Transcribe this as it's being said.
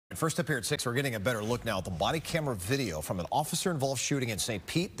First up here at 6, we're getting a better look now at the body camera video from an officer-involved shooting in St.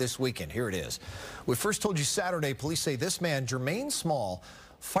 Pete this weekend. Here it is. We first told you Saturday, police say this man, Jermaine Small,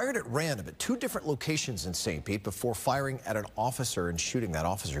 fired at random at 2 different locations in St. Pete before firing at an officer and shooting that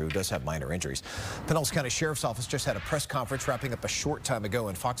officer, who does have minor injuries. Pinellas County Sheriff's Office just had a press conference wrapping up a short time ago,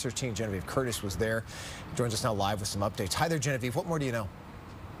 and Fox 13 Genevieve Curtis was there. Joins us now live with some updates. Hi there, Genevieve. What more do you know?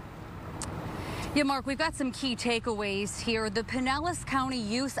 Yeah, Mark, we've got some key takeaways here. The Pinellas County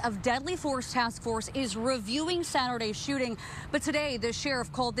Use of Deadly Force Task Force is reviewing Saturday's shooting, but today the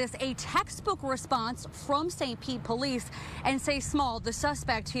sheriff called this a textbook response from St. Pete police and say Small, the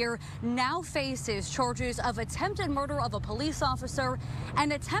suspect here, now faces charges of attempted murder of a police officer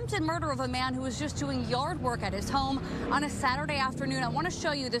and attempted murder of a man who was just doing yard work at his home on a Saturday afternoon. I want to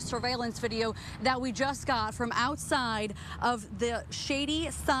show you this surveillance video that we just got from outside of the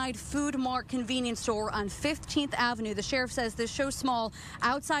Shady Side Food Mart convenience store on 15th Avenue. The sheriff says this shows Small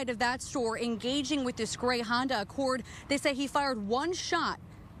outside of that store engaging with this gray Honda Accord. They say he fired 1 shot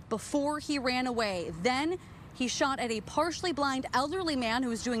before he ran away. Then he shot at a partially blind elderly man who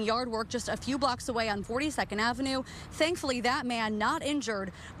was doing yard work just a few blocks away on 42nd Avenue. Thankfully, that man not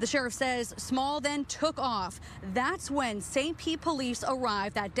injured. The sheriff says Small then took off. That's when St. Pete police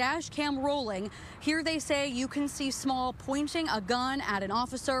arrived, that dash cam rolling. Here they say you can see Small pointing a gun at an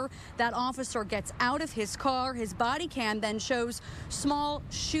officer. That officer gets out of his car. His body cam then shows Small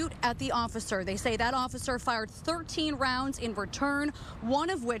shoot at the officer. They say that officer fired 13 rounds in return, one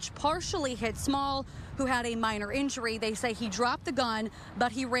of which partially hit Small, who had a minor injury. They say he dropped the gun,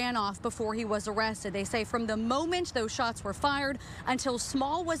 but he ran off before he was arrested. They say from the moment those shots were fired until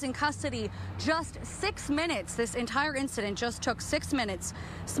Small was in custody, just 6 minutes. This entire incident just took 6 minutes.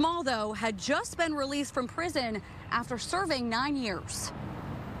 Small, though, had just been released from prison after serving 9 years.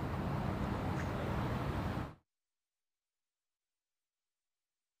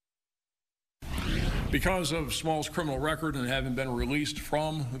 Because of Small's criminal record and having been released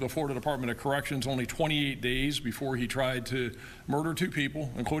from the Florida Department of Corrections only 28 days before he tried to murder 2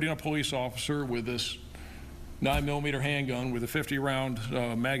 people, including a police officer, with this 9mm handgun with a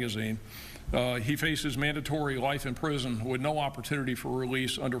 50-round magazine, he faces mandatory life in prison with no opportunity for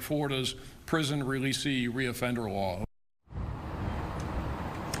release under Florida's prison releasee reoffender law.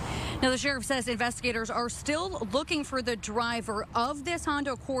 Now, the sheriff says investigators are still looking for the driver of this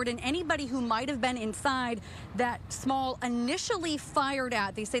Honda Accord and anybody who might have been inside that Small initially fired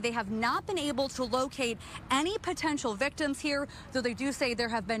at. They say they have not been able to locate any potential victims here, though they do say there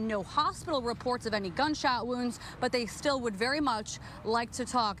have been no hospital reports of any gunshot wounds, but they still would very much like to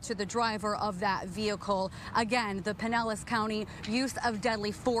talk to the driver of that vehicle. Again, the Pinellas County Use of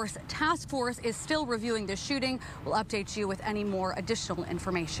Deadly Force Task Force is still reviewing the shooting. We'll update you with any more additional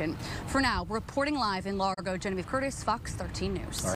information. For now, reporting live in Largo, Genevieve Curtis, Fox 13 News.